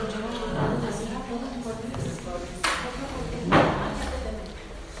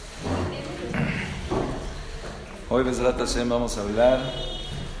Hoy, Bezrat Hashem, vamos a hablar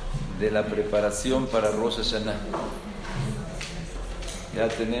de la preparación para Rosh Hashana. Ya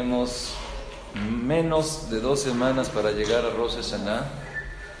tenemos menos de 2 semanas para llegar a Rosh Hashana.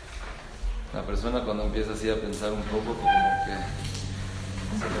 La persona cuando empieza así a pensar un poco, como que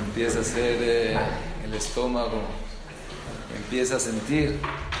se le empieza a hacer el estómago, empieza a sentir.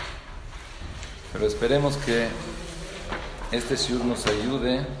 Pero esperemos que este shiur nos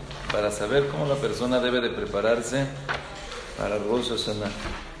ayude para saber cómo la persona debe de prepararse para Rosh Hashana.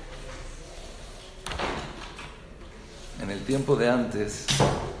 En el tiempo de antes,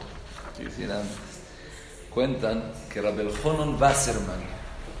 cuentan que Rabbi Eljonon Wasserman,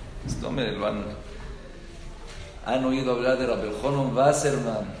 esto me lo han oído hablar de Rabbi Eljonon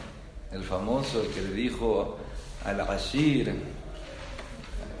Wasserman, el famoso, el que le dijo al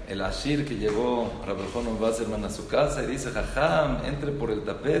el Ashir que llevó Rabbi Eljonon Wasserman a su casa y dice: Jajam, entre por el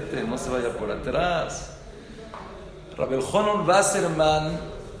tapete, no se vaya por atrás. Rabbi Eljonon Wasserman,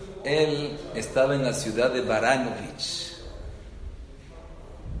 él estaba en la ciudad de Baranovich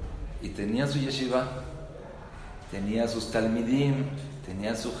y tenía su yeshiva, tenía sus talmidim,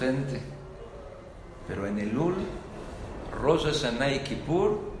 tenía su gente, pero en Elul, Rosh Hashana y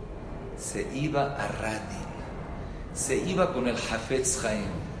Kippur se iba a Radin, se iba con el Hafetz Chaim.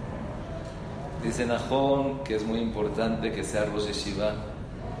 Dice Nahón que es muy importante que sea Rosh Yeshiva,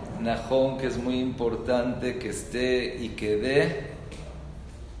 Nahón que es muy importante que esté y que dé,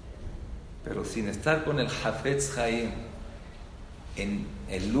 pero sin estar con el Hafetz Chaim en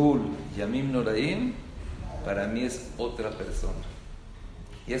Elul, Yamim Noraim, para mí es otra persona.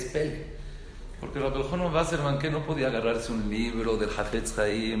 Y es pele, porque Rabbi Eljonon Wasserman, que no podía agarrarse un libro del Hafetz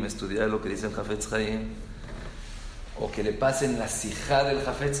Chaim, estudiar lo que dice el Hafetz Chaim, o que le pasen la sijá del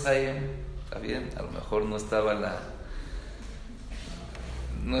Hafetz Chaim. Está bien, a lo mejor no estaba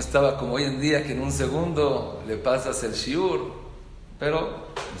como hoy en día, que en un segundo le pasas el shiur, pero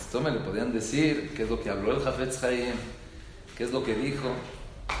esto me le podían decir qué es lo que habló el Hafetz Chaim, qué es lo que dijo.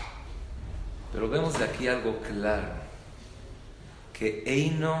 Pero vemos de aquí algo claro, que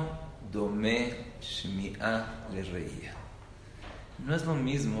Eino Dome Shmi'a le reía. No es lo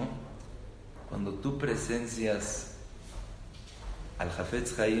mismo cuando tú presencias al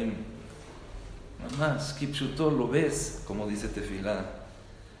Hafetz Chaim, mamás, Kipshuto, lo ves, como dice Tefilá,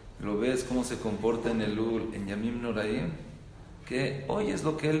 lo ves cómo se comporta en Elul, en Yamim Noraim, que oyes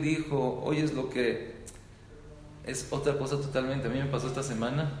lo que él dijo, oyes lo que es otra cosa totalmente. A mí me pasó la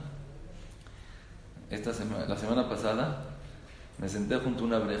semana pasada, me senté junto a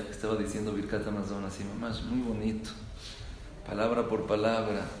una breja que estaba diciendo Birkat Hamazon, así, mamás, muy bonito, palabra por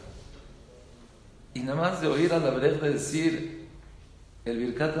palabra, y nada más de oír a la breja decir el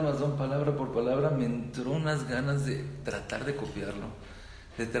Birkat Hamazon palabra por palabra, me entró unas ganas de tratar de copiarlo,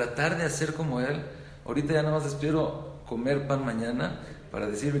 de tratar de hacer como él. Ahorita ya nada más espero comer pan mañana para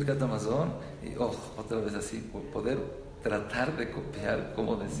decir Birkat Hamazon y otra vez así, poder tratar de copiar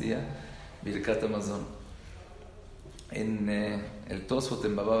como decía Birkat Hamazon. En el Tosfot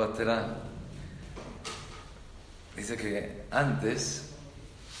en Baba Batra dice que antes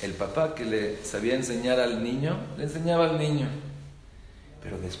el papá que le sabía enseñar al niño, le enseñaba al niño.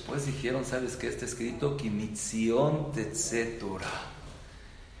 Pero después dijeron, ¿sabes qué? Está escrito Kimitzion Tetze Torah.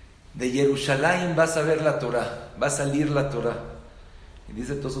 De Jerusalén vas a ver la Torah, va a salir la Torah. Y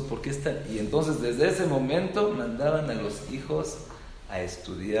dice Tosfot, ¿por qué está? Y entonces desde ese momento mandaban a los hijos a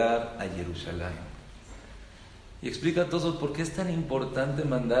estudiar a Jerusalén. Y explica Tosfot por qué es tan importante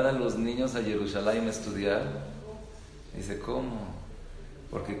mandar a los niños a Jerusalén a estudiar. Dice, ¿cómo?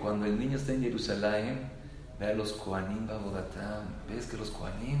 Porque cuando el niño está en Jerusalén, ve a los Kohanim Babodatam, ves que los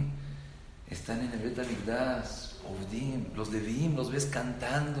Kohanim están en el Bet HaMikdash, Ovdim, los Levim, los ves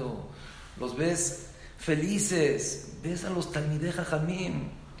cantando, los ves felices, ves a los Talmidei Jajamim.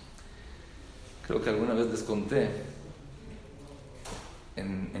 Creo que alguna vez les conté,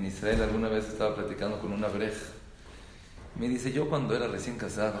 en Israel alguna vez estaba platicando con una brej. Me dice, yo cuando era recién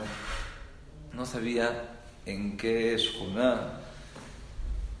casado, no sabía en qué shkuná,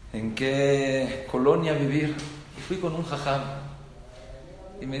 en qué colonia vivir, y fui con un jajam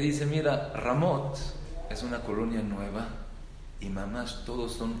y me dice, mira, Ramot es una colonia nueva y mamás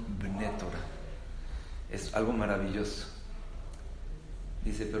todos son Bnei Torah, es algo maravilloso.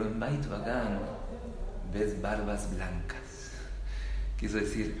 Dice, pero en Beit Vagan ves barbas blancas. Quiso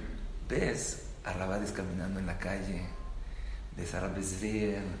decir, ves a Rabadis caminando en la calle, ves a Rab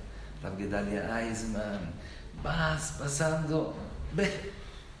Ezriel, Rab Gedalia Eisman, vas pasando, ve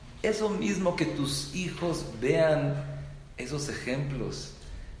eso mismo, que tus hijos vean esos ejemplos,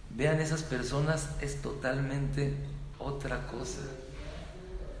 vean esas personas, es totalmente otra cosa.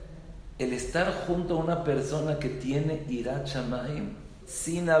 el estar junto a una persona que tiene Irat Shamayim,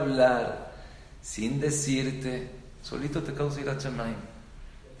 sin hablar, sin decirte, solito te causa Irat Shamayim.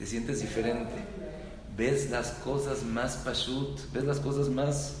 Te sientes diferente. Ves las cosas más pashut, ves las cosas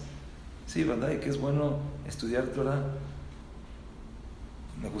más... Sí, ¿verdad? Y que es bueno estudiar Torah.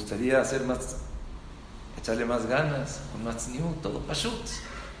 Me gustaría hacer más, echarle más ganas, con más tzniut, todo pashut.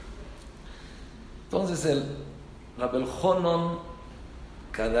 Entonces el Rabel Jonon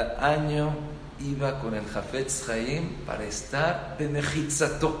cada año iba con el Hafetz Chaim para estar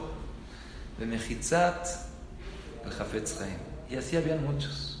bemechitzato, bemechitzat el Hafetz Chaim. Y así habían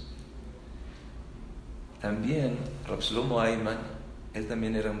muchos. También Rab Shlomo Ayman, él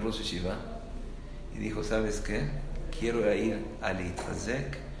también era un Rosh Yeshiva, y dijo, ¿sabes qué? Quiero ir al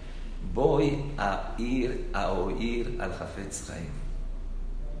Itchazek, voy a ir a oír al Hafetz Chaim.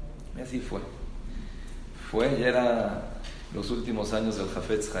 Y así fue. Ya era los últimos años del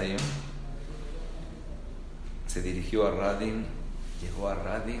Hafetz Chaim. Se dirigió a Radin, llegó a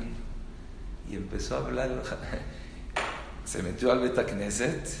Radin y empezó a hablar. Se metió al Bet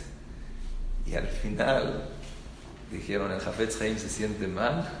Knesset y al final dijeron, el Hafetz Chaim se siente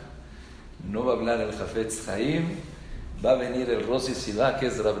mal, no va a hablar el Hafetz Chaim, va a venir el Rosh Yeshiva, que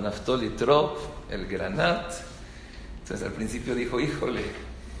es Rab Naftali Trop, el Granat. Entonces al principio dijo, híjole,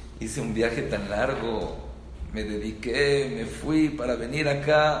 hice un viaje tan largo, me dediqué, me fui para venir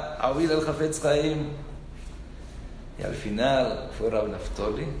acá a oír el Hafetz Chaim. Y al final fue Rab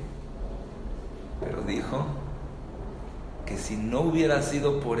Naftali, pero dijo que si no hubiera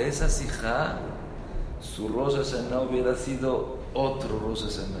sido por esa sijá, su Rosh Hashana hubiera sido otro Rosh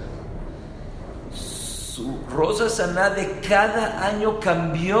Hashana. Su Rosh Hashana de cada año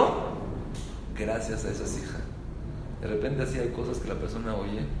cambió gracias a esa sijá. De repente así hay cosas que la persona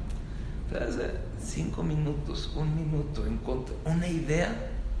oye, hace 5 minutos, 1 minuto en contra, una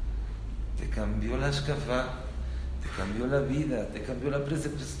idea, te cambió la shkafá, te cambió la vida, te cambió la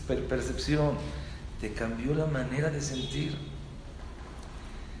percepción, te cambió la manera de sentir.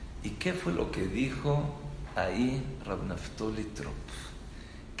 ¿Y qué fue lo que dijo ahí Rab Naftali Trop?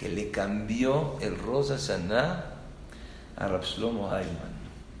 Que le cambió el Rosh Hashana a Rab Shlomo Ayman.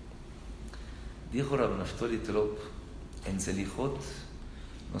 Dijo Rab Naftali Trop, en Selichot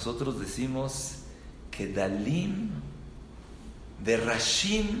nosotros decimos que Dalim de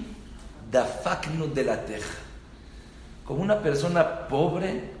Rashim dafaknu de la teja. Como una persona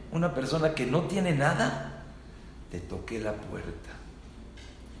pobre, una persona que no tiene nada, te toqué la puerta.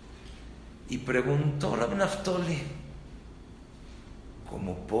 Y preguntó Rab Naftali,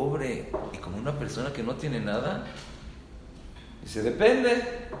 como pobre y como una persona que no tiene nada, dice,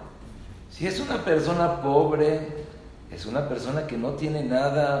 depende. Si es una persona pobre, es una persona que no tiene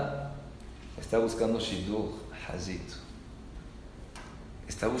nada, está buscando shidduch, hazit.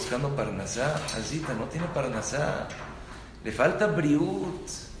 Está buscando parnasá, hazita, no tiene parnasá. Le falta briut.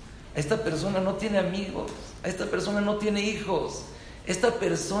 Esta persona no tiene amigos. Esta persona no tiene hijos. Esta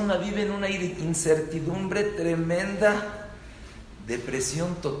persona vive en una incertidumbre tremenda,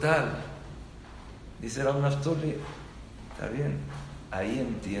 depresión total. Dice Rab Naftali, está bien, ahí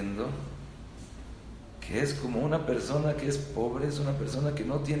entiendo que es como una persona que es pobre, es una persona que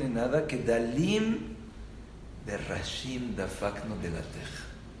no tiene nada, que dalim de rashim dafakno de la teja.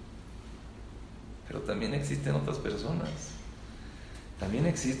 Pero también existen otras personas. También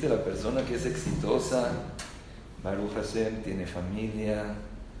existe la persona que es exitosa, Baruch Hashem, tiene familia,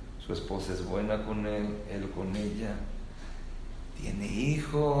 su esposa es buena con él con ella, tiene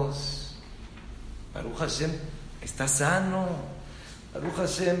hijos, Baruch Hashem está sano, Baruch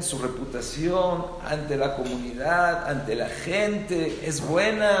Hashem, su reputación ante la comunidad, ante la gente, es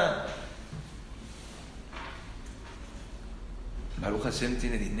buena. Baruch Hashem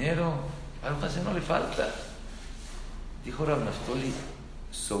tiene dinero, Baruch Hashem no le falta. Dijo Rab Naftali,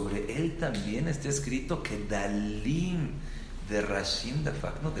 sobre él también está escrito que Dalim de Rashim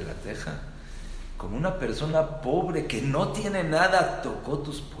Dafakno de la teja, como una persona pobre que no tiene nada, tocó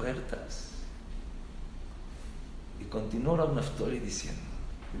tus puertas. Y continuó Rab Naftali diciendo,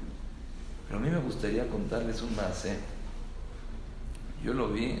 pero a mí me gustaría contarles un maaseh. Yo lo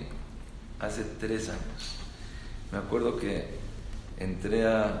vi hace 3 años. Me acuerdo que entré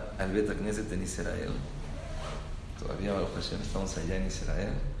al Bet Knesset en Israel. Todavía Baruch Hashem estamos allá en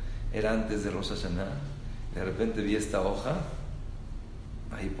Israel. Era antes de Rosh Hashana. De repente vi esta hoja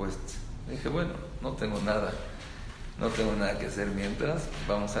ahí puesta. Dije, bueno, no tengo nada que hacer mientras.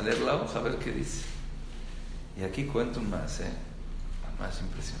 Vamos a leer la hoja a ver qué dice. Y aquí cuento un más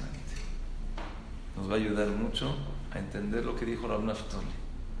impresionante. Nos va a ayudar mucho a entender lo que dijo Rab Naftali.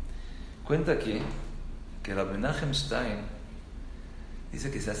 Cuenta aquí que Rab Menachem Stein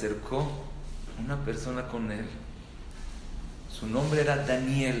Dice que se acercó una persona con él. Su nombre era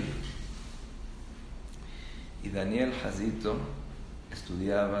Daniel. Y Daniel Hazito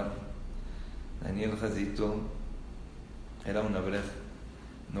estudiaba. Daniel Hazito era un abraj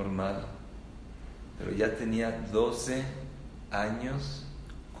normal, pero ya tenía 12 años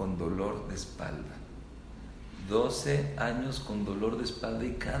con dolor de espalda. 12 años con dolor de espalda,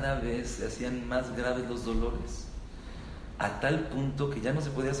 y cada vez se hacían más graves los dolores, a tal punto que ya no se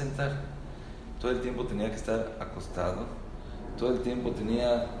podía sentar. Todo el tiempo tenía que estar acostado, todo el tiempo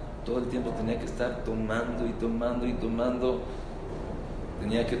tenía que estar tomando y tomando y tomando.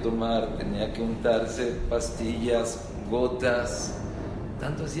 Tenía que untarse pastillas, gotas,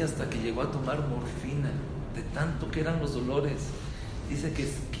 tanto así hasta que llegó a tomar morfina, de tanto que eran los dolores. Dice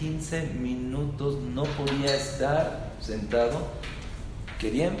que 15 minutos no podía estar sentado.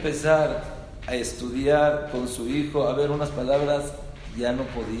 Quería empezar a estudiar con su hijo, a ver unas palabras, ya no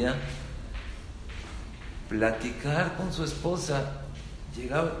podía. Platicar con su esposa,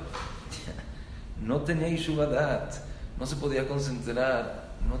 llegaba, no tenía Yeshuvadat, no se podía concentrar,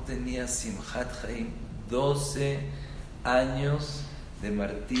 no tenía Simchat Chaim. 12 años de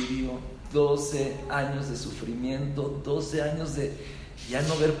martirio, 12 años de sufrimiento, 12 años de ya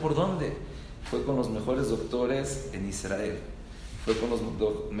no ver por dónde. Fue con los mejores doctores en Israel, fue con los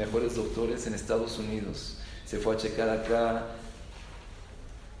mejores doctores en Estados Unidos, se fue a checar acá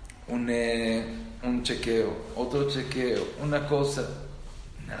un chequeo, otro chequeo, una cosa,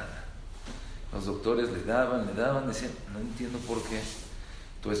 nada. Los doctores le daban, decían, no entiendo por qué,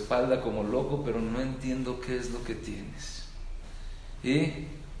 tu espalda como loco, pero no entiendo qué es lo que tienes. Y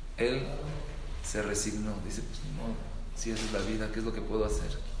él se resignó, dice, pues ni modo, si esa es la vida, ¿qué es lo que puedo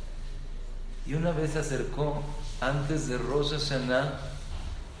hacer? Y una vez se acercó antes de Rosh Hashana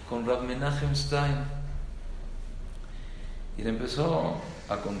con Rav Menachem Stein y le empezó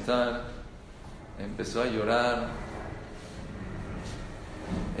a contar, empezó a llorar,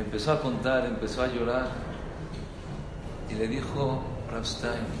 empezó a contar, empezó a llorar, y le dijo Rav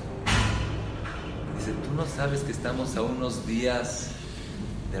Stein, dice, ¿tú no sabes que estamos a unos días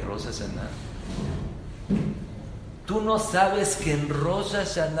de Rosh Hashana? ¿Tú no sabes que en Rosh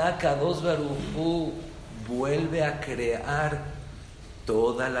Hashana Kadosh Baruj Hu vuelve a crear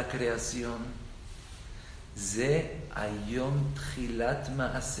toda la creación? Ze Ayom Tchilat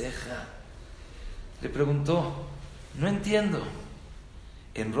Ma'aseja. Le preguntó, no entiendo.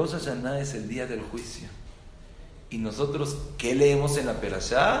 En Rosh Hashana es el día del juicio. ¿Y nosotros qué leemos en la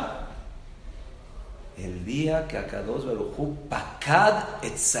Perashá? El día que Akadosh Baruj Hu Pakad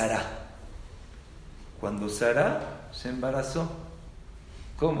et Sarah. Cuando Sarah se embarazó.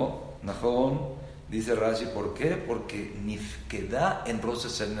 ¿Cómo? Nahón, dice Rashi, ¿por qué? Porque Nifkeda en Rosh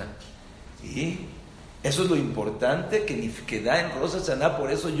Hashana. Y eso es lo importante, que Nifkeda en Rosh Hashana. Por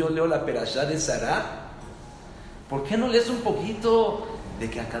eso yo leo la Perashá de Sarah. ¿Por qué no lees un poquito de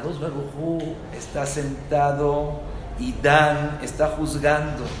que Akadosh Baruj Hu está sentado y Dan está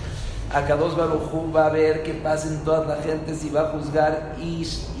juzgando? Akadosh Baruj Hu va a ver qué pasa en toda la gente, si va a juzgar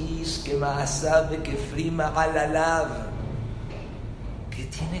que Maasabe, que Frima Alalav. ¿Qué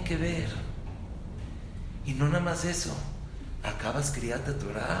tiene que ver? Y no nada más eso. Acabas Kriyat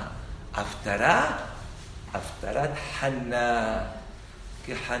Torah, Aftarat Haná,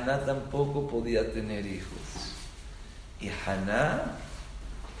 que Haná tampoco podía tener hijos. Y Haná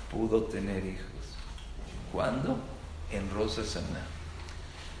pudo tener hijos. ¿Cuándo? En Rosh Hashana.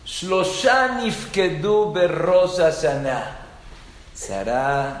 Shlosha nifkedu beRosh Hashana.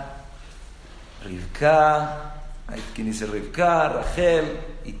 Sarah, Rivka, hay quien dice Rivka, Rachel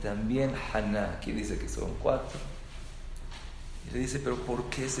y también Haná, quien dice que son 4. Y le dice, pero ¿por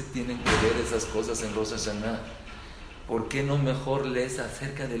qué se tienen que ver esas cosas en Rosh Hashana? ¿Por qué no mejor lees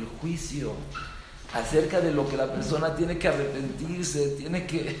acerca del juicio? Acerca de lo que la persona tiene que arrepentirse, tiene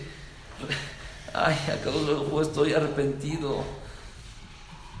que... Ay, acá estoy arrepentido.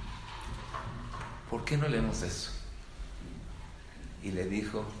 ¿Por qué no leemos eso? Y le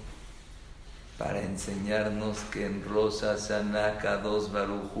dijo, para enseñarnos que en Rosh Hashana Kadosh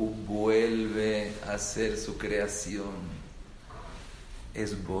Baruj Hu vuelve a hacer su creación.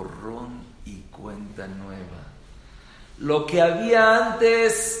 Es borrón y cuenta nueva. Lo que había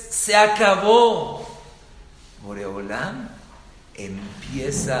antes se acabó. Boreolam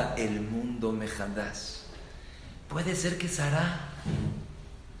empieza el mundo Mejadash. Puede ser que Sarah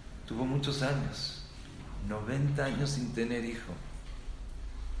tuvo muchos años, 90 años sin tener hijo,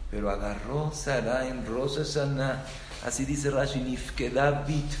 pero agarró Sarah en Rosh Hashana, así dice Rashi, Nifkeda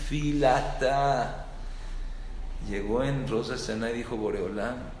bitfilata. Llegó en Rosh Hashana y dijo,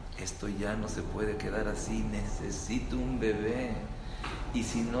 Boreolam, esto ya no se puede quedar así, necesito un bebé. y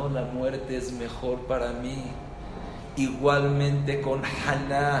si no, la muerte es mejor para mí. Igualmente con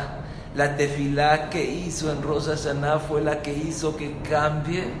Haná, la tefilá que hizo en Rosh Hashana fue la que hizo que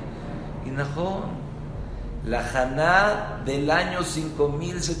cambie. Y Najón, la Haná del año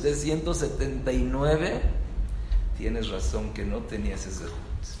 5779, tienes razón que no tenía ese zehut.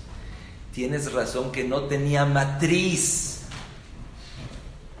 Tienes razón que no tenía matriz.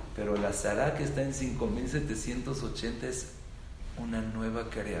 Pero la Sará que está en 5780 es una nueva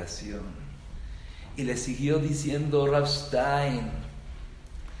creación. Y le siguió diciendo Rav Stein,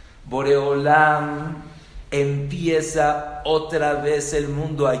 Boreolam empieza otra vez el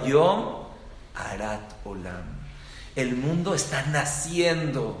mundo. Ayom Arat Olam. El mundo está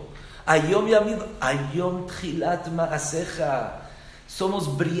naciendo. Ayom Yamid, Ayom Tchilat Ma'aseja.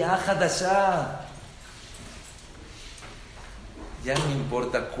 Somos Briah Hadashah. Ya no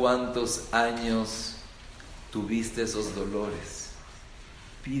importa cuántos años tuviste esos dolores.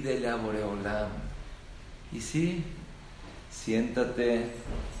 Pídele a Boreolam. Y sí, siéntate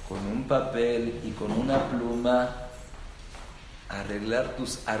con un papel y con una pluma a arreglar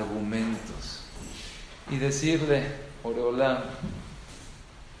tus argumentos y decirle, Boreolam,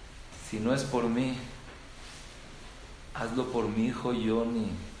 si no es por mí, hazlo por mi hijo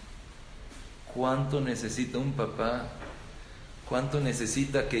Yoni. ¿Cuánto necesita un papá? ¿Cuánto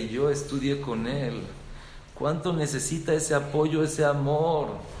necesita que yo estudie con él? ¿Cuánto necesita ese apoyo, ese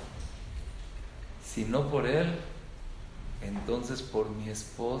amor? Si no por él, entonces por mi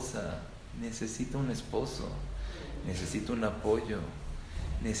esposa. Necesita un esposo, necesita un apoyo,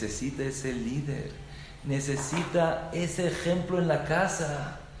 necesita ese líder, necesita ese ejemplo en la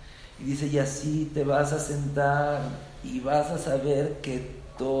casa. Y dice, y así te vas a sentar y vas a saber que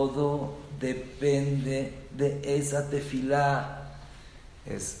todo depende de esa tefilá.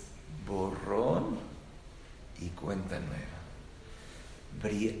 Es borrón y cuenta nueva.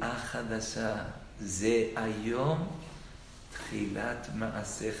 Briah Hadashah ze ayom tchilat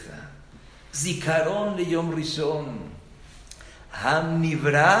ma'aseja zikaron leyom rishon ham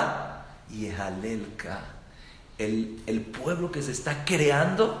nivra yehalelka. El pueblo que se está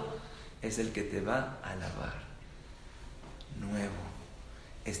creando es el que te va a alabar. Nuevo,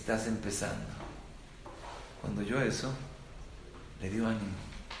 estás empezando. Cuando oyó eso, le dio ánimo.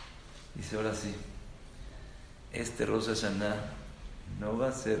 Dice, ahora sí, este Rosh Hashana no va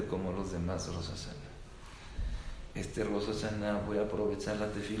a ser como los demás Rosh Hashana. Este Rosh Hashana voy a aprovechar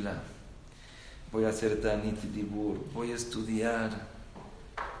la tefila, voy a hacer Tanit Dibur, voy a estudiar,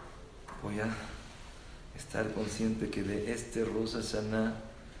 voy a estar consciente que de este Rosh Hashana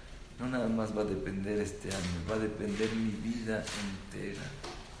no nada más va a depender este año, va a depender mi vida entera.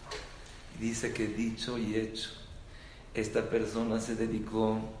 Y dice que dicho y hecho, esta persona se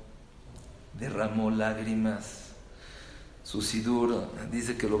dedicó, derramó lágrimas. Su sidur,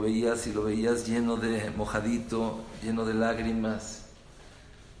 dice que lo veías y lo veías lleno de mojadito, lleno de lágrimas,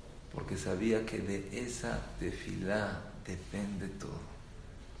 porque sabía que de esa tefilá depende todo.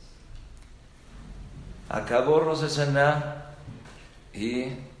 Acabó Rosh Hashana y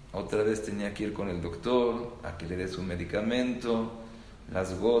otra vez tenía que ir con el doctor a que le dé su medicamento,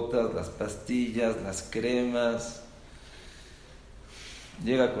 las gotas, las pastillas, las cremas.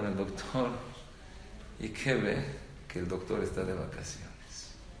 Llega con el doctor y ¿qué ve? Que el doctor está de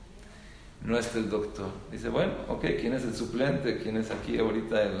vacaciones. No está el doctor. Dice, bueno, ok, ¿quién es el suplente? ¿Quién es aquí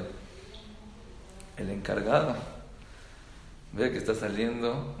ahorita el encargado? Ve que está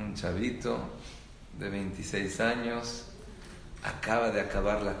saliendo un chavito de 26 años, acaba de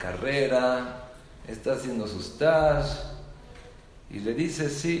acabar la carrera, está haciendo su stage, y le dice,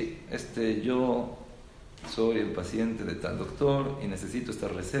 sí, yo soy el paciente de tal doctor y necesito esta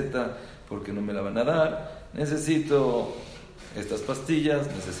receta porque no me la van a dar, necesito estas pastillas,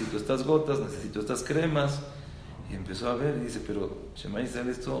 necesito estas gotas, necesito estas cremas. Y empezó a ver y dice, pero Shemay,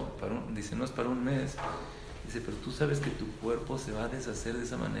 ¿sabes esto? Dice, no es para un mes. Dice, pero tú sabes que tu cuerpo se va a deshacer de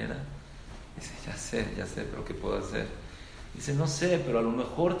esa manera. Dice, ya sé, pero ¿qué puedo hacer? Dice, no sé, pero a lo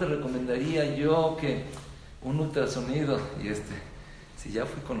mejor te recomendaría yo que un ultrasonido. Y si ya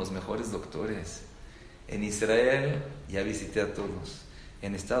fui con los mejores doctores. En Israel ya visité a todos.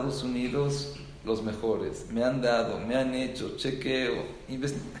 En Estados Unidos, los mejores. Me han dado, me han hecho, chequeo,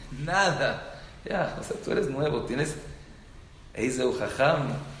 nada. Ya, o sea, tú eres nuevo, tienes Eizeu Jajam,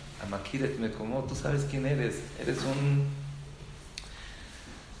 Amakiret Mekomot, tú sabes quién eres. Eres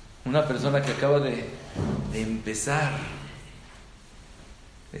una persona que acaba de empezar.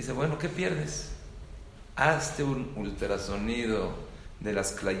 Le dice, bueno, ¿qué pierdes? Hazte un ultrasonido de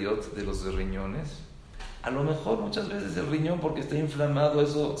las clayot, de los riñones. A lo mejor muchas veces el riñón, porque está inflamado,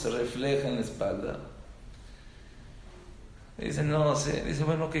 eso se refleja en la espalda. Le dice, no sé. Dice,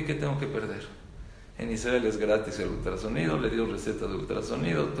 bueno, ¿qué tengo que perder? En Israel es gratis el ultrasonido. Le dio receta de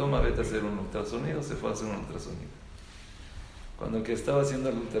ultrasonido. Toma, vete a hacer un ultrasonido. Se fue a hacer un ultrasonido. Cuando el que estaba haciendo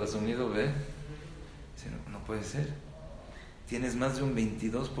el ultrasonido ve, dice, no puede ser. Tienes más de un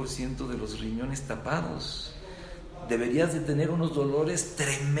 22% de los riñones tapados. Deberías de tener unos dolores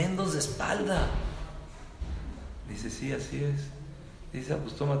tremendos de espalda. Dice, sí, así es. Dice,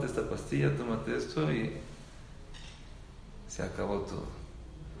 pues tómate esta pastilla, tómate esto y se acabó todo.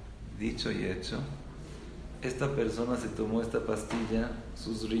 Dicho y hecho, esta persona se tomó esta pastilla,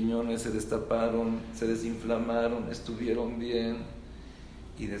 sus riñones se destaparon, se desinflamaron, estuvieron bien,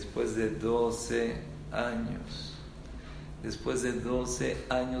 y después de 12 años, después de 12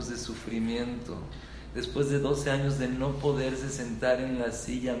 años de sufrimiento, después de 12 años de no poderse sentar en la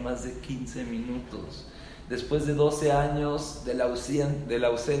silla más de 15 minutos, después de 12 años de la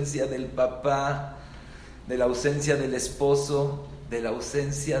ausencia del papá, de la ausencia del esposo, de la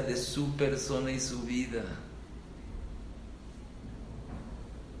ausencia de su persona y su vida.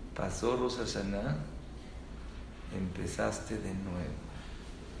 Pasó Rosh Hashana, empezaste de nuevo.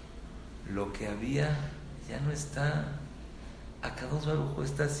 Lo que había ya no está. Akadosh Baruj Hu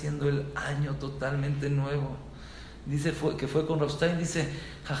está haciendo el año totalmente nuevo. Dice que fue con Rothstein, dice,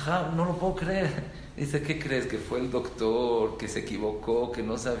 jaja, no lo puedo creer. Dice, ¿qué crees? Que fue el doctor, que se equivocó, que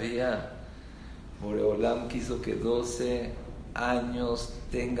no sabía. Boreolam quiso que 12 años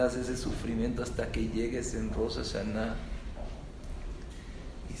tengas ese sufrimiento hasta que llegues en Rosh Hashana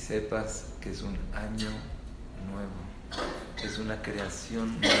y sepas que es un año nuevo, es una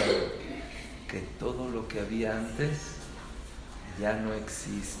creación nueva, que todo lo que había antes ya no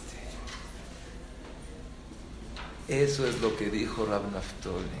existe. Eso es lo que dijo Rab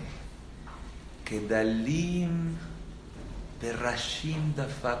Naftoli, que Dalim Berashim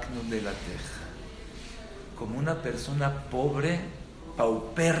Dafaknu de la Teja, como una persona pobre,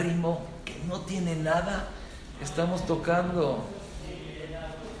 paupérrimo, que no tiene nada, estamos tocando.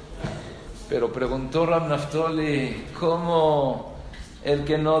 Pero preguntó Rab Naftoli, ¿cómo el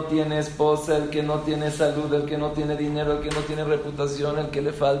que no tiene esposa, el que no tiene salud, el que no tiene dinero, el que no tiene reputación, el que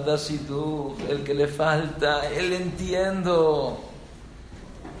le falta shidduch, el que le falta, él entiendo,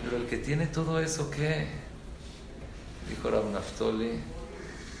 pero el que tiene todo eso, ¿qué? Dijo Rab Naftoli,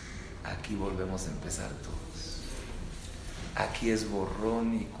 aquí volvemos a empezar todos. Aquí es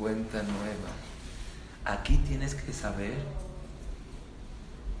borrón y cuenta nueva. Aquí tienes que saber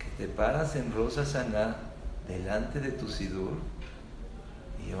que te paras en Rosh Hashana delante de tu Sidur,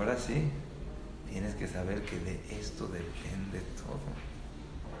 y ahora sí, tienes que saber que de esto depende todo.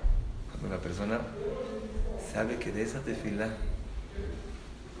 Cuando la persona sabe que de esa tefilá,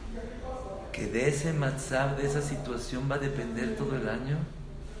 que de ese matzab, de esa situación va a depender todo el año,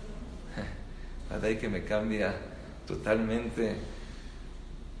 hay que me cambia totalmente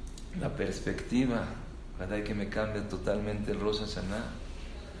la perspectiva, hay que me cambia totalmente el Rosh Hashana,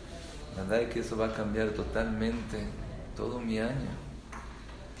 que eso va a cambiar totalmente todo mi año.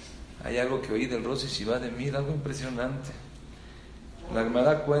 Hay algo que oí del Rosh Yeshiva de Mir, algo impresionante. La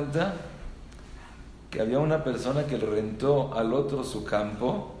Gemara cuenta que había una persona que le rentó al otro su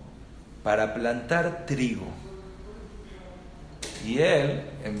campo para plantar trigo. Y él,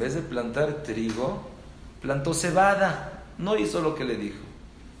 en vez de plantar trigo, plantó cebada. No hizo lo que le dijo.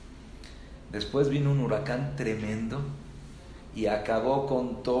 Después vino un huracán tremendo y acabó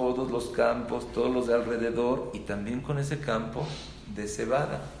con todos los campos, todos los de alrededor, y también con ese campo de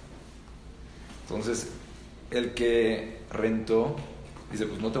cebada. Entonces, el que rentó dice,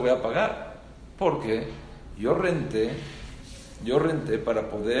 pues no te voy a pagar, porque yo renté para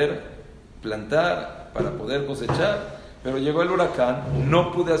poder plantar, para poder cosechar, pero llegó el huracán,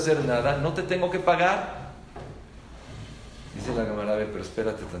 no pude hacer nada, no te tengo que pagar. Dice la Gemara, pero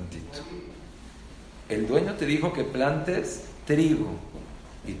espérate tantito. El dueño te dijo que plantes trigo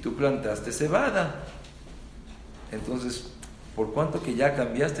y tú plantaste cebada. Entonces, por cuánto que ya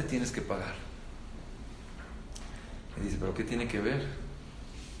cambiaste, tienes que pagar. Me dice, ¿pero qué tiene que ver?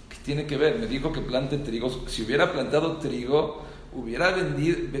 ¿Qué tiene que ver? Me dijo que plante trigo. Si hubiera plantado trigo, hubiera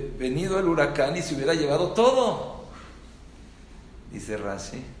venido el huracán y se hubiera llevado todo. Dice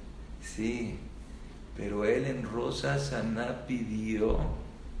Rashi, sí, pero él en Rosh Hashana pidió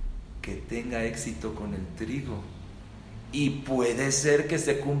que tenga éxito con el trigo. Y puede ser que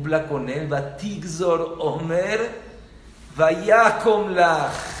se cumpla con él. Vatigzor Omer Vayakom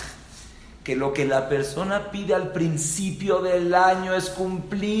Lach. Que lo que la persona pide al principio del año es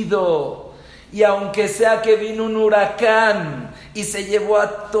cumplido. Y aunque sea que vino un huracán y se llevó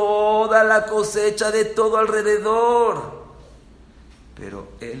a toda la cosecha de todo alrededor, pero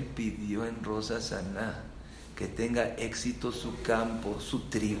él pidió en Rosh Hashana que tenga éxito su campo, su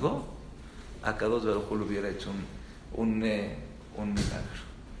trigo, Akadosh Baruj Hu le hubiera hecho un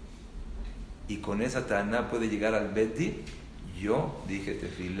milagro. Y con esa taná puede llegar al Beti. Yo dije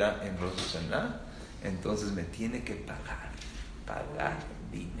tefilá en Rosh Hashana, entonces me tiene que pagar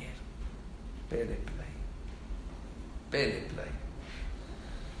dinero. Peleplay.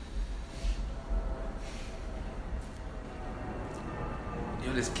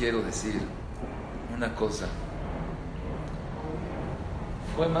 Yo les quiero decir una cosa.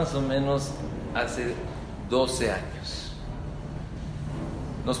 Fue más o menos hace 12 años.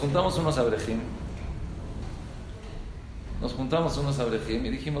 Nos juntamos unos abrejim y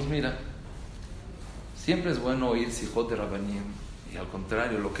dijimos, mira, siempre es bueno oír sijot de Rabanim, y al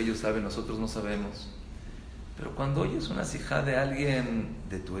contrario, lo que ellos saben nosotros no sabemos. Pero cuando oyes una sijá de alguien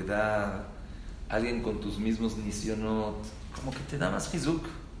de tu edad, alguien con tus mismos nisionot, como que te da más hizuk.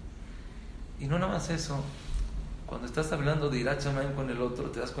 Y no nada más eso, cuando estás hablando de Irat Shamayim con el otro,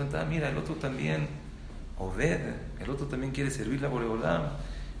 te das cuenta, mira, el otro también obed, el otro también quiere servirle a Boreolam,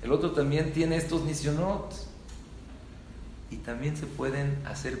 el otro también tiene estos nisionot. Y también se pueden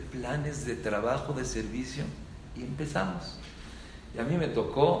hacer planes de trabajo, de servicio, y empezamos. Y a mí me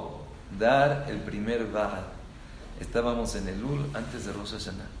tocó dar el primer Bahad. Estábamos en el Ul antes de Rosh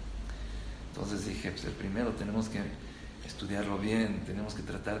Hashana. Entonces dije, pues el primero tenemos que estudiarlo bien, tenemos que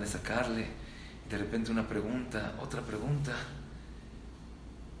tratar de sacarle. De repente una pregunta, otra pregunta.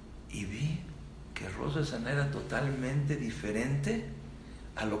 Y vi que Rosh Hashana era totalmente diferente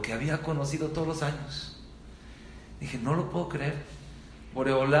a lo que había conocido todos los años. Dije, no lo puedo creer.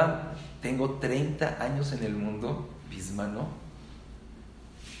 Boreolam, tengo 30 años en el mundo, bismano,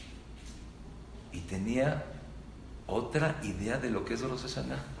 y tenía otra idea de lo que es Rosh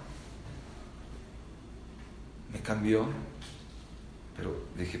Hashana. Me cambió, pero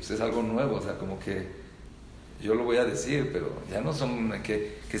dije, pues es algo nuevo, o sea, como que yo lo voy a decir, pero ya no son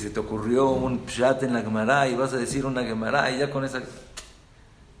que se te ocurrió un pshat en la Gemara y vas a decir una Gemara y ya con esa...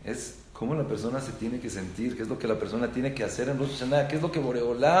 Es cómo la persona se tiene que sentir, qué es lo que la persona tiene que hacer en Rosh Hashana, qué es lo que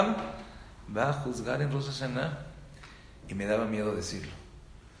Boreolam va a juzgar en Rosh Hashana. Y me daba miedo decirlo.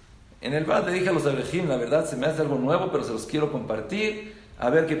 En el bar le dije a los abrejim, la verdad se me hace algo nuevo, pero se los quiero compartir, a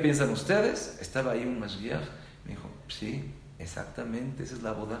ver qué piensan ustedes. Estaba ahí un mashgiach, me dijo, sí, exactamente, esa es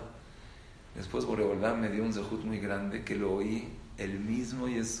la boda. Después Boreolam me dio un zehut muy grande, que lo oí el mismo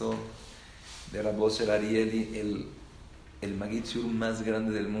Yesod de Rabbi Osher Arieli, el Magid Shiur más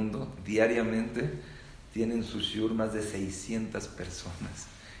grande del mundo. Diariamente tienen su Shiur más de 600 personas.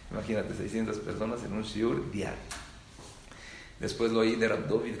 Imagínate, 600 personas en un Shiur diario. Después lo oí de Rab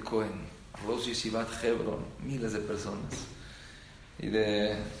David Cohen, Rosh Yeshivat Hebron, miles de personas. Y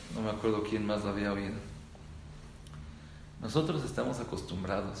de, no me acuerdo quién más lo había oído. Nosotros estamos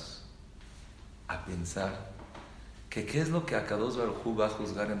acostumbrados a pensar que qué es lo que Akadosh Baruj Hu va a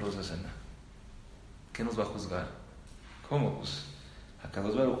juzgar en Rosh Hashana. ¿Qué nos va a juzgar? ¿Cómo? Pues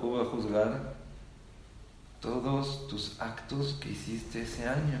Akadosh Baruj Hu va a juzgar todos tus actos que hiciste ese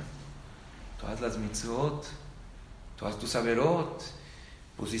año, todas las mitzvot, todas tus averot.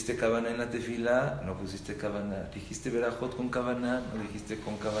 Pusiste kavaná en la tefilá, no pusiste kavaná. Dijiste verajot con kavaná, no dijiste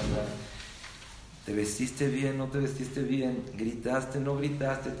con kavaná. Te vestiste bien, no te vestiste bien. Gritaste, no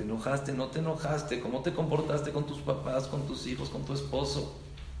gritaste. Te enojaste, no te enojaste. ¿Cómo te comportaste con tus papás, con tus hijos, con tu esposo?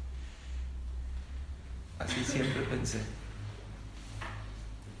 Así siempre pensé.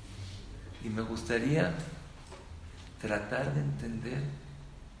 Y me gustaría tratar de entender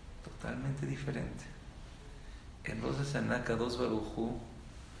totalmente diferente. En Rosh Hashana, Akadosh Baruj Hu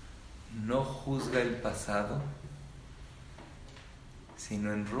no juzga el pasado,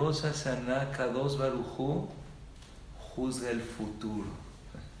 sino en Rosh Hashana, Akadosh Baruj Hu juzga el futuro.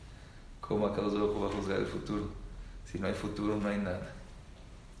 ¿Cómo Akadosh Baruj Hu va a juzgar el futuro? Si no hay futuro, no hay nada.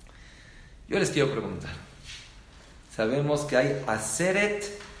 Yo les quiero preguntar. Sabemos que hay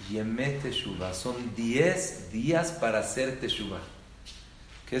Aseret Yemet Teshuvah. Son 10 días para hacer Teshuvah.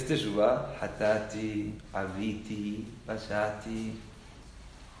 ¿Qué es Teshuvah? Hatati, Aviti, Bashati.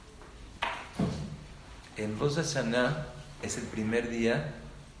 En Rosh Hashana es el primer día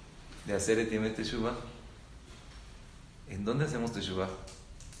de hacer Yemet Teshuvah. ¿En dónde hacemos Teshuvah?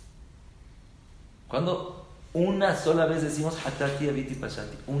 ¿Cuándo? Una sola vez decimos Hatati, Aviti,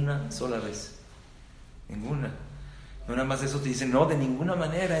 Bashati. Una sola vez. Ninguna. No nada más eso te dicen, no, de ninguna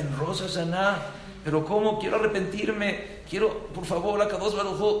manera, en Rosh Hashana. Pero ¿cómo? Quiero arrepentirme. Quiero, por favor, Akadosh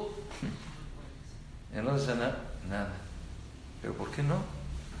Baruj Hu. En Rosh Hashana, nada. ¿Pero por qué no?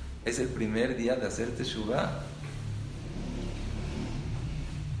 Es el primer día de hacer Teshuvah.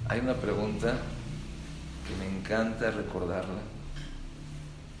 Hay una pregunta que me encanta recordarla.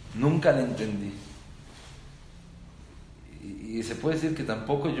 Nunca la entendí. Y se puede decir que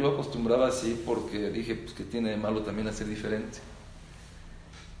tampoco yo acostumbraba así porque dije, pues, que tiene de malo también hacer diferente.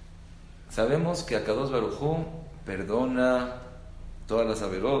 Sabemos que Akadosh Baruj Hu perdona todas las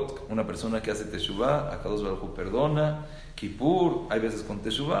averot. Una persona que hace teshuvah, Akadosh Baruj Hu perdona. Kippur, hay veces con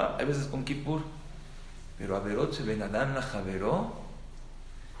teshuvah, hay veces con Kippur. Pero averot se ven Adam la javeró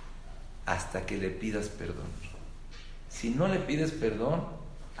hasta que le pidas perdón. Si no le pides perdón,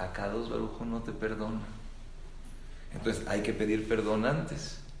 Akadosh Baruj Hu no te perdona. Entonces hay que pedir perdón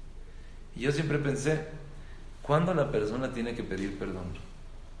antes. Y yo siempre pensé, ¿cuándo la persona tiene que pedir perdón?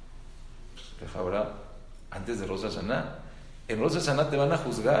 Ahora, antes de Rosh Hashana. En Rosh Hashana te van a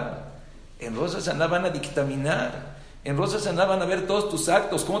juzgar, en Rosh Hashana van a dictaminar, en Rosh Hashana van a ver todos tus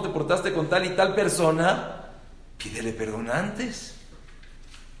actos, cómo te portaste con tal y tal persona. Pídele perdón antes.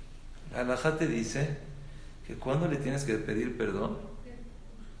 La halajá te dice que ¿cuándo le tienes que pedir perdón?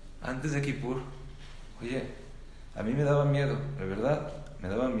 Antes de Kippur. Oye, a mí me daba miedo, de verdad, me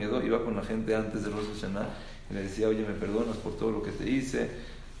daba miedo. Iba con la gente antes de Rosh Hashana y le decía, oye, me perdonas por todo lo que te hice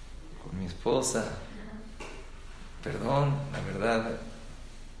con mi esposa, perdón, la verdad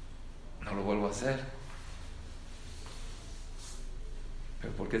no lo vuelvo a hacer.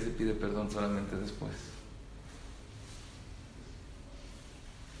 Pero ¿por qué se pide perdón solamente después?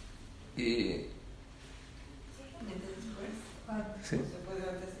 Y ¿sí?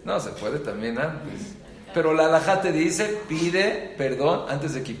 No, se puede también antes, pero la halajá te dice, pide perdón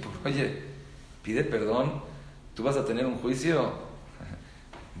antes de Kippur. Oye, pide perdón, tú vas a tener un juicio,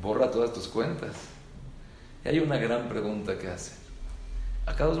 borra todas tus cuentas. Y hay una gran pregunta que hace.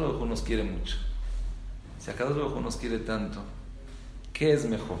 Akadosh Baruj Hu nos quiere mucho. Si Akadosh Baruj Hu nos quiere tanto, ¿qué es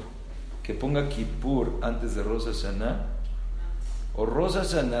mejor? ¿Que ponga Kippur antes de Rosh Hashana? ¿O Rosh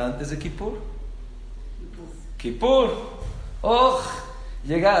Hashana antes de Kippur? Kippur. ¡Oh!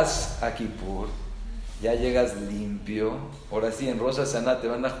 Llegas a Kippur, ya llegas limpio. Ahora sí, en Rosh Hashana te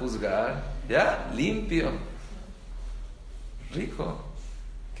van a juzgar. Ya, limpio. Rico.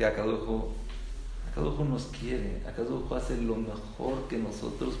 Que Akadosh Hu nos quiere, Akadosh Hu hace lo mejor que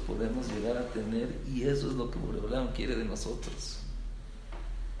nosotros podemos llegar a tener, y eso es lo que Boreolam quiere de nosotros.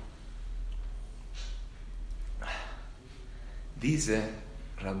 Dice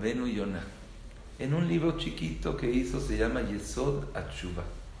Rabbeinu Yonah en un libro chiquito que hizo, se llama Yesod Atshuva,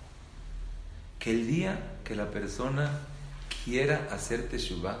 que el día que la persona quiera hacer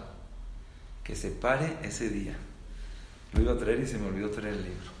teshuvah, que se pare ese día. Lo iba a traer y se me olvidó traer el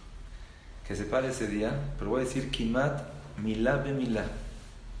libro. Que se pare ese día, pero voy a decir Kimat Milá be Milá.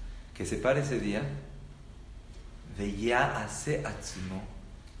 Que se pare ese día, Veya hace atzmo,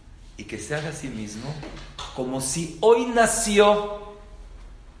 y que se haga a sí mismo como si hoy nació.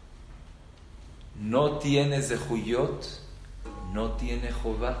 No tiene Zehuyot, no tiene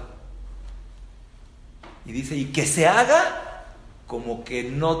Jová. Y dice, y que se haga como que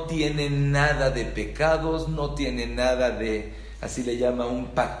no tiene nada de pecados, no tiene nada de, así le llama, un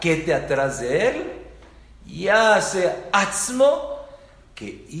paquete atrás de él, y hace atzmo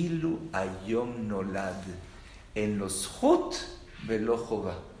que ilu ayom nolad, en los hut velo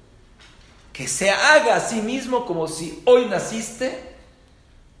jova, que se haga a sí mismo como si hoy naciste.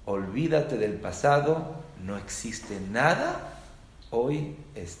 Olvídate del pasado, no existe nada, hoy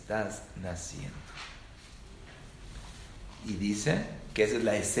estás naciendo. Y dice que esa es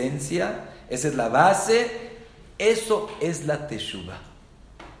la esencia, esa es la base, eso es la teshuvah.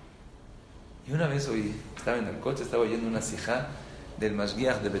 Y una vez oí, estaba en el coche, estaba oyendo una sijá del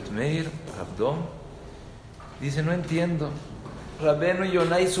Mashgiach de Bet Meir, Abdom. Dice, no entiendo. Rabbeinu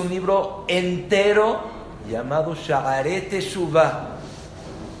Yonah hizo un libro entero llamado Sha'arei Teshuvah,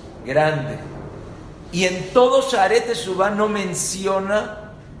 grande. Y en todo Sha'arei Teshuvah no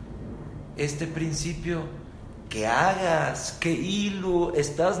menciona este principio. Que hagas, que ilu,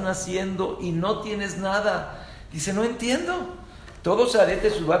 estás naciendo y no tienes nada. Dice, no entiendo. Todo Sha'arei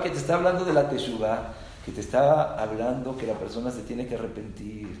Teshuvah que te está hablando de la Teshuvah, que te está hablando que la persona se tiene que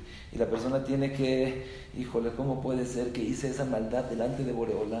arrepentir, y la persona tiene que, híjole, ¿cómo puede ser que hice esa maldad delante de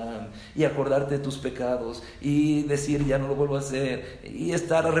Boreolam? Y acordarte de tus pecados, y decir, ya no lo vuelvo a hacer, y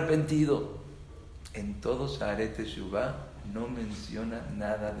estar arrepentido. En todo Sha'arei Teshuvah no menciona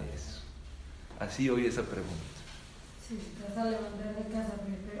nada de eso. Así oí esa pregunta. Sí, te vas a levantar de casa,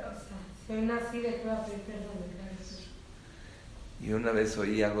 pero, o sea, si hoy nací, de que va a pedir perdón. Y una vez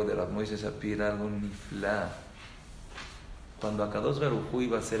oí algo de Rav Moshe Shapira, algo niflá. Cuando Akadosh Baruj Hu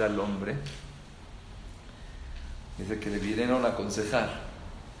iba a ser al hombre, dice que le vinieron a aconsejar.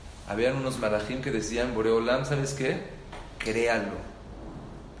 Habían unos malajim que decían, Boreolam, ¿sabes qué? Créalo.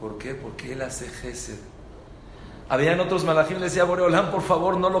 ¿Por qué? Porque él hace gesed. Habían otros malajim que le decían, Boreolam, por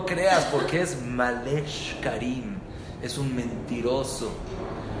favor, no lo creas, porque es Malesh Karim. es un mentiroso.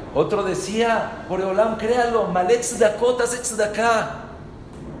 Otro decía, Boreolam, créalo, Malek tzedakot, hace tzedakah.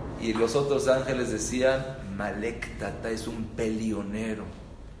 Y los otros ángeles decían, Malek Tata es un pelionero.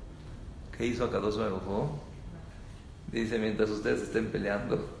 ¿Qué hizo Akadosh Baruj Hu? Dice, mientras ustedes estén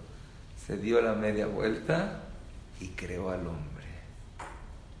peleando, se dio la media vuelta y creó al hombre.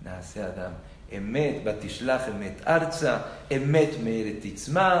 Nace Adam. Emet batishlach emet arza, emet meeret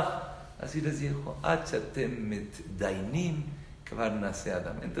titzmach. Así les dijo, achatem met dainim, kvar nace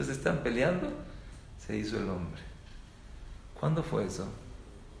Adam. Entonces están peleando, se hizo el hombre. ¿Cuándo fue eso?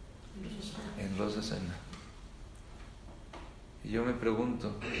 En Rosh Hashana. Y yo me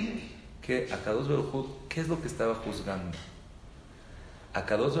pregunto, Akadosh Baruj Hu, ¿qué es lo que estaba juzgando?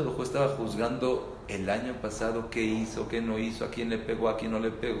 Akadosh Baruj Hu estaba juzgando el año pasado qué hizo, qué no hizo, a quién le pegó, a quién no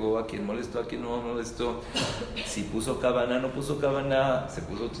le pegó, a quién molestó, a quién no molestó, si puso cabana, no puso cabana, se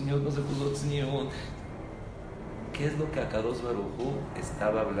puso tzniut, no se puso tzniut. ¿Qué es lo que Akadosh Baruj Hu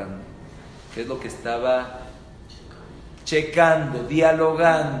estaba hablando? ¿Qué es lo que estaba checando,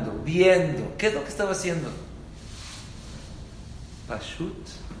 dialogando, viendo? ¿Qué es lo que estaba haciendo? Pashut,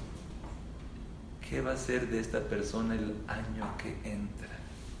 ¿qué va a ser de esta persona el año que entra?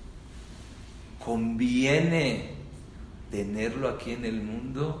 ¿Conviene tenerlo aquí en el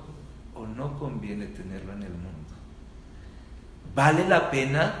mundo o no conviene tenerlo en el mundo? ¿Vale la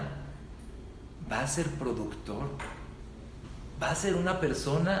pena? ¿Va a ser productor? ¿Va a ser una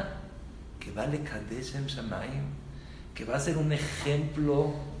persona que vale Kadesh en Shamayim? ¿Que va a ser un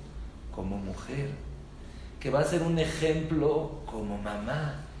ejemplo como mujer? ¿Que va a ser un ejemplo como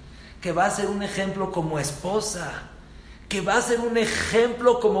mamá? ¿Que va a ser un ejemplo como esposa? ¿Que va a ser un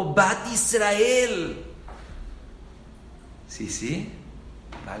ejemplo como Bat Israel? Sí,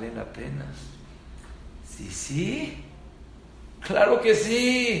 vale la pena. Sí, claro que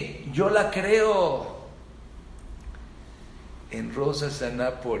sí, yo la creo. En Rosh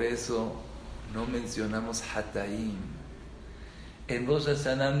Hashana por eso no mencionamos Hataim. En Rosh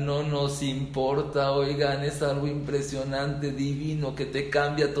Hashana no nos importa, oigan, es algo impresionante, divino, que te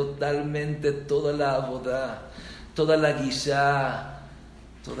cambia totalmente toda la avodah, toda la guishá,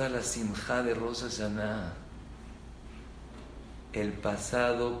 toda la simjá de Rosh Hashana. El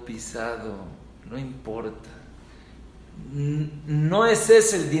pasado pisado, no importa. No es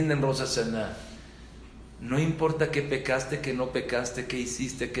ese el din en Rosh Hashana. No importa que pecaste, que no pecaste, que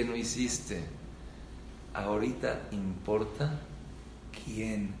hiciste, que no hiciste. Ahorita importa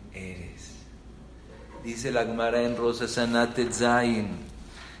quién eres. Dice la Gemara en Rosh Hashana Tetzayin,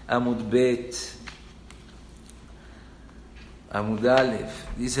 Amud Bet, Amud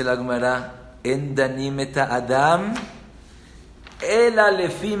Aleph. Dice la Gemara, En danim et Adam, Ela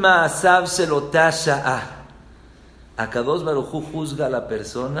lefi ma'asav shel ota sha'a. Akadosh Baruj Hu juzga a la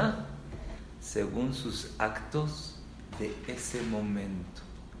persona según sus actos de ese momento.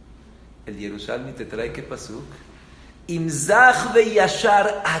 El Yerushalmi te trae que pasuk, Imzach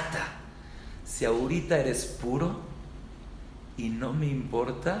veyashar ata. Si ahorita eres puro y no me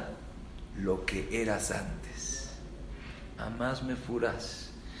importa lo que eras antes, jamás me furas.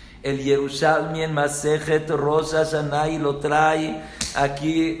 El Yerushalmi en Masejet Rosh Hashana y lo trae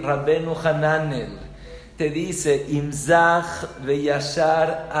aquí Rabbenu Hananel. Te dice, Imzach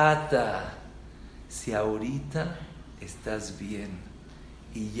veyashar ata. Si ahorita estás bien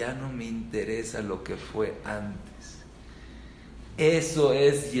y ya no me interesa lo que fue antes. Eso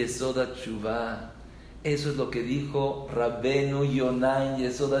es Yesod HaTshuvah. Eso es lo que dijo Rabbenu Yonah en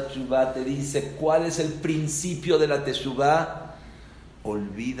Yesod HaTshuvah. Te dice, ¿cuál es el principio de la Teshuvah?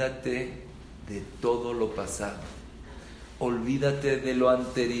 Olvídate de todo lo pasado. Olvídate de lo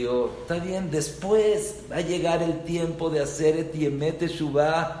anterior. Está bien, después va a llegar el tiempo de hacer et yemet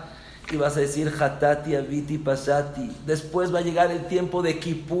Teshuvah. Y vas a decir Hatati, Aviti, Pasati. Después va a llegar el tiempo de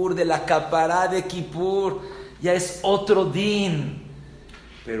Kippur, de la capará de Kippur. Ya es otro din.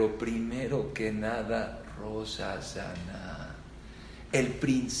 Pero primero que nada, Rosh Hashana. El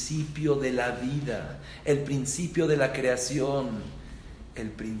principio de la vida. El principio de la creación.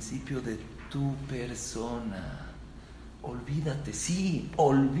 El principio de tu persona. Olvídate, sí,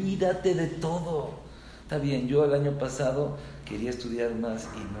 olvídate de todo. Está bien, yo el año pasado quería estudiar más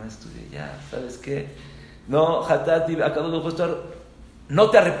y no estudié. Ya, ¿sabes qué? No, Hatati, acabo de estar. No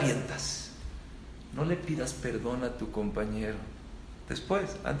te arrepientas. No le pidas perdón a tu compañero.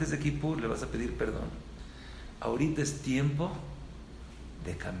 Después, antes de Kippur, le vas a pedir perdón. Ahorita es tiempo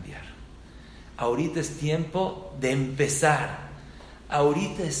de cambiar. Ahorita es tiempo de empezar.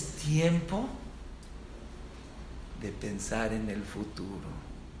 Ahorita es tiempo de pensar en el futuro.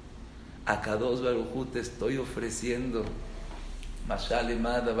 Akadosh Baruj Hu te estoy ofreciendo, Mashal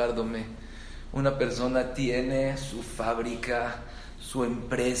Emad Davar Domeh, Una persona tiene su fábrica, su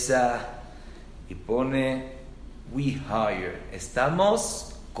empresa y pone we hire,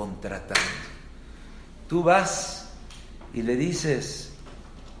 estamos contratando. Tú vas y le dices,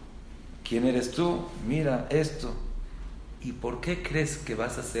 ¿quién eres tú? Mira esto. ¿Y por qué crees que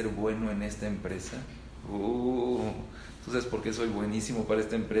vas a ser bueno en esta empresa? ¿Tú sabes por qué soy buenísimo para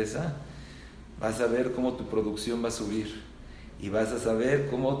esta empresa? Vas a ver cómo tu producción va a subir y vas a saber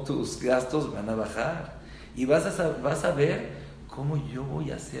cómo tus gastos van a bajar y vas a ver cómo yo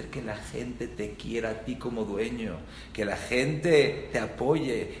voy a hacer que la gente te quiera a ti como dueño, que la gente te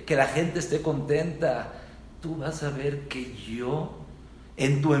apoye, que la gente esté contenta. Tú vas a ver que yo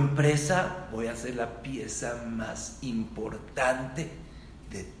en tu empresa voy a ser la pieza más importante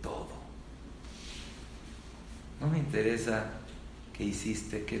de todo. No me interesa qué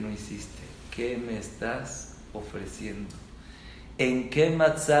hiciste, qué no hiciste, qué me estás ofreciendo. ¿En qué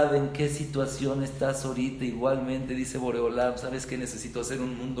matzab, en qué situación estás ahorita? Igualmente dice Boreolam, ¿sabes qué? Necesito hacer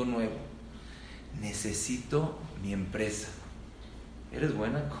un mundo nuevo. Necesito mi empresa. ¿Eres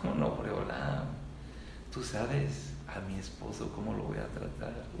buena? ¿Cómo no, Boreolam? Tú sabes a mi esposo cómo lo voy a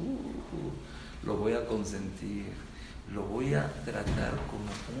tratar. Lo voy a consentir. Lo voy a tratar como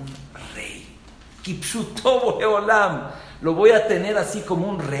un rey. Kipshuto Boreolam. Lo voy a tener así como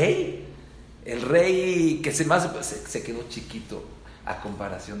un rey. El rey que se quedó chiquito a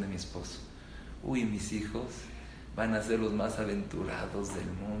comparación de mi esposo. Mis hijos van a ser los más aventurados del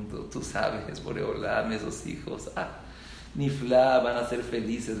mundo. Tú sabes, Boreolam, esos hijos. Nifla, van a ser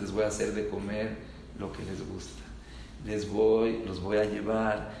felices, les voy a hacer de comer lo que les gusta. Los voy a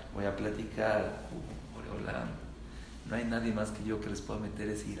llevar, voy a platicar. Boreolam, no hay nadie más que yo que les pueda meter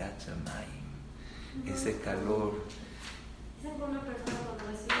ese irachamayim, ese calor. Dicen que una persona cuando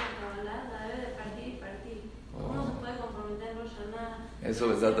recibe la Kabbalah la debe de partir y partir. ¿Cómo se puede comprometer en Rosh Hashana? Eso,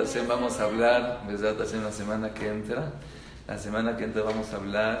 Besat Hashem, vamos a hablar, Besat Hashem, la semana que entra. La semana que entra vamos a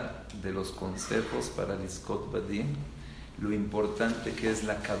hablar de los consejos para Liskot Badim, lo importante que es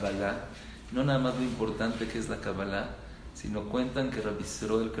la Kabbalah. No nada más lo importante que es la Kabbalah, sino cuentan que Rabbi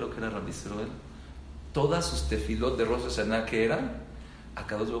Israel, creo que era Rabbi Israel, todas sus tefilot de Rosh Hashana que eran, a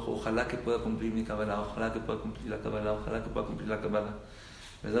cada uno, ojalá que pueda cumplir mi Kabbalah, ojalá que pueda cumplir la Kabbalah, ojalá que pueda cumplir la Kabbalah.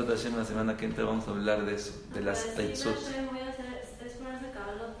 Besat Hashem, la semana que entra vamos a hablar de eso, de las peitzot. Voy a hacer, es ponerse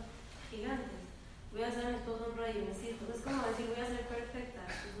Kabbalot gigantes. Voy a hacer a mi esposo un rey y mis hijos. Es como decir, voy a ser perfecta.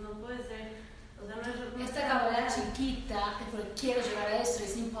 Pues no puede ser. O sea, no es esta Kabbalah chiquita, porque quiero llegar a eso,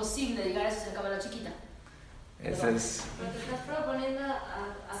 es imposible llegar a eso sin Kabbalah chiquita. Ese es. Pero te estás proponiendo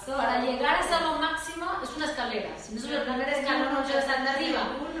a todo. Para llegar hasta lo máximo es una escalera. Si no subes el primer escalón, no llegas hasta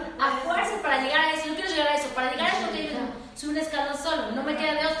arriba. A fuerza para llegar a eso. Yo quiero llegar a eso. Para llegar a eso, que subir un escalón solo. No me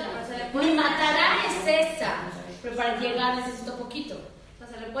queda de otra. Mi matará es esa. Pero para llegar necesito poquito. O sea,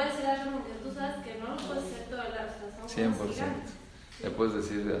 se le puede decir a Hashem que tú sabes que no lo puedes hacer todo el arco. 100%. Le puedes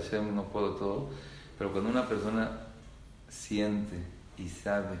decir a Hashem, no puedo todo. Pero cuando una persona siente y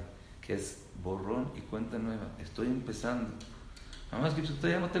sabe que es borrón y cuenta nueva, estoy empezando. Nada más que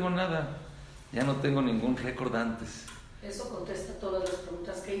ya no tengo nada, ya no tengo ningún récord antes. Eso contesta todas las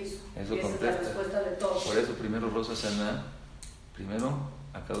preguntas que hizo. Eso esa contesta. Es la respuesta de todo. Por eso primero Rosh Hashana, primero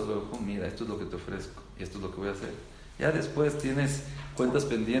acá os lo dejo, mira, esto es lo que te ofrezco y esto es lo que voy a hacer. Ya después tienes cuentas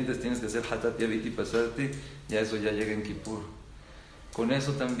pendientes, tienes que hacer Hatat Yavit y pasarte, ya eso ya llega en Kippur. Con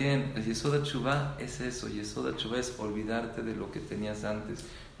eso también, el Yesod HaTeshuvah es eso, Yesod HaTeshuvah es olvidarte de lo que tenías antes.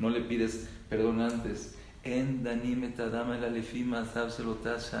 No le pides perdón antes. En Danim et Adam el Alefim Azav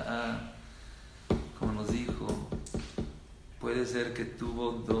Selotasha. Como nos dijo, puede ser que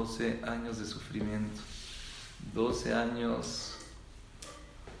tuvo 12 años de sufrimiento, 12 años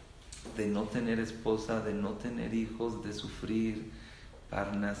de no tener esposa, de no tener hijos, de sufrir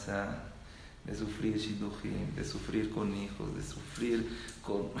Parnasa, de sufrir Shidduchim, de sufrir con hijos, de sufrir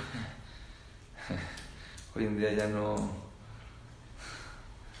con... Hoy en día ya no...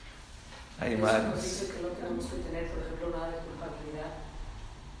 Hay más. Nos dice que no tenemos que tener, por ejemplo, nada de culpabilidad.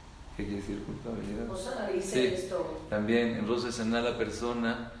 ¿Qué quiere decir culpabilidad? O sea, dice sí, esto. También en Rosh Hashana la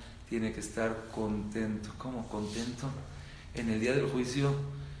persona tiene que estar contento. ¿Cómo contento? En el día del juicio,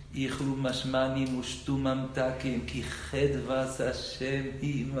 Ichlu mashmani mushtumam takim ki chedvas Hashem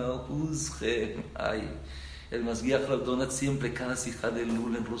imahuzchem. Ay, el Masguiach Rav siempre cada sijá de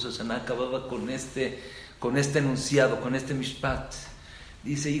Lul en Rosh Hashana acababa con este enunciado, con este mishpat.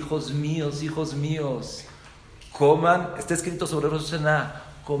 Dice, hijos míos, coman, está escrito sobre Rosh Hashana,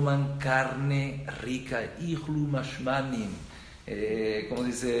 coman carne rica, ichlu mashmanim, como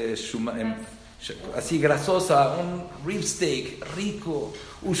dice, así grasosa, un rib steak rico,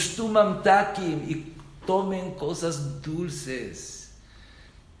 ushtumam takim, y tomen cosas dulces.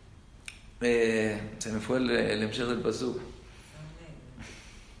 se me fue el emshech del pasuk.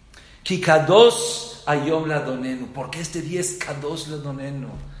 Ki kadosh hayom ladonenu, porque este día es kadosh ladonenu.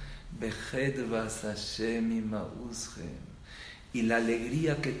 Behedvas Hashem ima'uzchem. Y la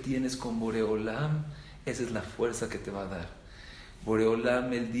alegría que tienes con Boreolam, esa es la fuerza que te va a dar.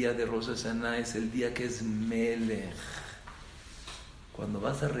 Boreolam, el día de Rosh Hashana, es el día que es Melech. Cuando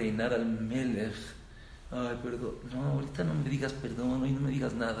vas a reinar al Melech, ay, perdón, no, ahorita no me digas perdón, hoy no me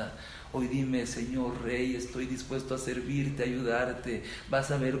digas nada. Hoy dime, Señor Rey, estoy dispuesto a servirte, a ayudarte.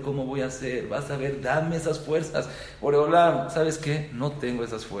 Vas a ver cómo voy a hacer, vas a ver, dame esas fuerzas. Boreolam, ¿sabes qué? No tengo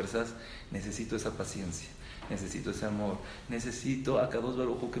esas fuerzas, necesito esa paciencia. Necesito ese amor, necesito a Kadosh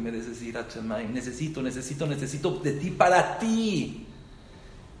Baruj Hu que me des ese Yirat Shamayim, necesito de ti para ti.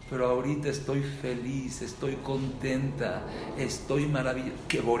 Pero ahorita estoy feliz, estoy contenta, estoy maravillosa,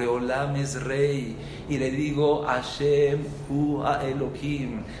 que Boreolam es rey. Y le digo, Hashem hu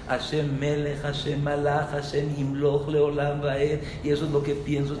Elohim, Hashem Melech, Hashem Malach, Hashem Imloch Leolam Vaed. Y eso es lo que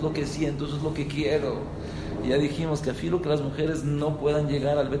pienso, es lo que siento, eso es lo que quiero. Y ya dijimos que afilo que las mujeres no puedan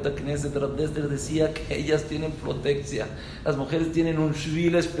llegar al Bet Knesset. Rav Dessler decía que ellas tienen protección. Las mujeres tienen un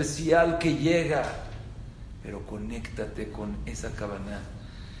shvil especial que llega. Pero conéctate con esa Kavanah.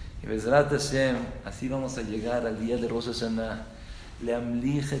 Y Bezrat Hashem, así vamos a llegar al día de Rosh Hashana.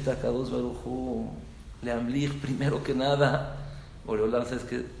 Leamlich et HaKadosh Baruj Hu. Leamlich, primero que nada. Boreolam, sabes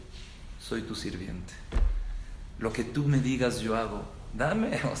que soy tu sirviente. Lo que tú me digas yo hago.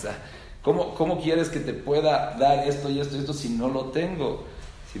 Dame, o sea, ¿cómo quieres que te pueda dar esto y esto y esto si no lo tengo?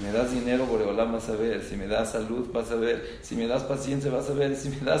 Si me das dinero, Boreolam, vas a ver. Si me das salud, vas a ver. Si me das paciencia, vas a ver. Si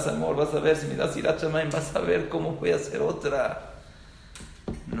me das amor, vas a ver. Si me das Yirat Shamayim, vas a ver cómo voy a hacer otra.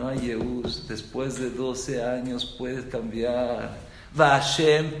 No hay Yehush. Después de 12 años puedes cambiar.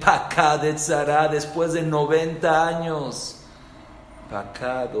 Vashem pakad et zara. Después de 90 años.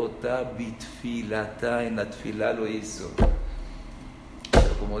 Pakad ota bitfilata. En la tfilá lo hizo.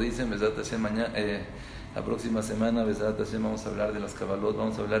 Pero como dicen, Bezrat Hashem, la próxima semana, Bezrat Hashem, vamos a hablar de las Kabbalot.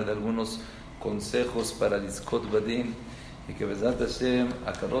 Vamos a hablar de algunos consejos para Lizkot Badin. Y que Bezrat Hashem,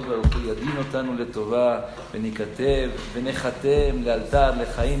 Akadosh Baruch Hu yadin otanu letová, venikatev, venechatem, lealtar,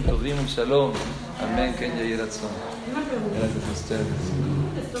 lechaim, tovim, shalom. Amén, Ken Yair Ratzon. Gracias a ustedes.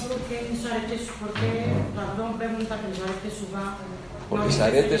 ¿Esto por qué Rabdón pregunta que Sharet Teshuvah? Porque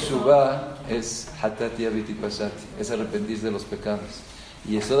Sharet Teshuvah es hatati abiti pasati, es arrepentirse de los pecados.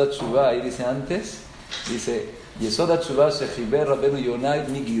 Y Yesod HaTeshuvah, ahí dice antes, dice Yesod HaTeshuvah shechiber Rabbeinu Yonai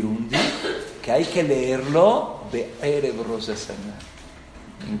mi Girundi, que hay que leerlo be'erev Rosh Hashana.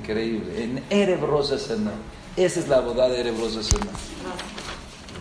 Increíble, en Erev Rosh Hashana. Esa es la boda de Erev Rosh Hashana.